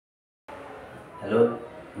Hello,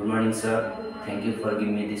 good morning, sir. Thank you for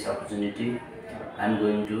giving me this opportunity. I'm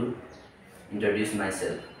going to introduce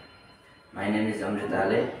myself. My name is Amrit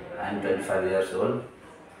Ale. I'm 25 years old.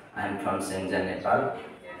 I'm from Shenzhen, Nepal.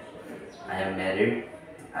 I am married.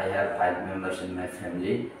 I have 5 members in my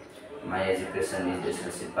family. My education is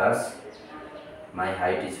SLC pass. My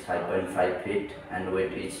height is 5.5 feet and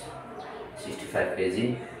weight is 65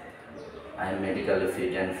 kg. I am medically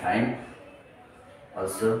fit and fine.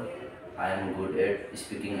 Also, I am good at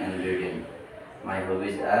speaking and reading. My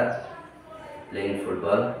hobbies are playing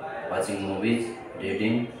football, watching movies,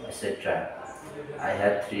 reading, etc. I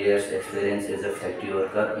have 3 years experience as a factory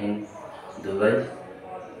worker in Dubai,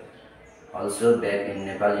 also back in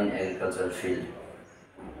Nepal in agricultural field.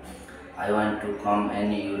 I want to come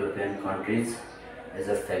any European countries as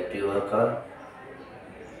a factory worker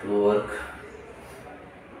to work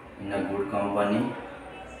in a good company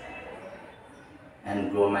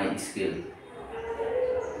and grow my skill.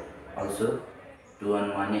 Also to earn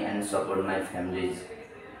money and support my families.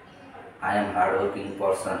 I am hardworking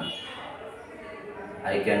person.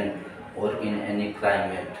 I can work in any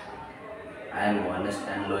climate. I am honest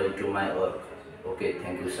and loyal to my work. Okay,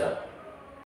 thank you, sir.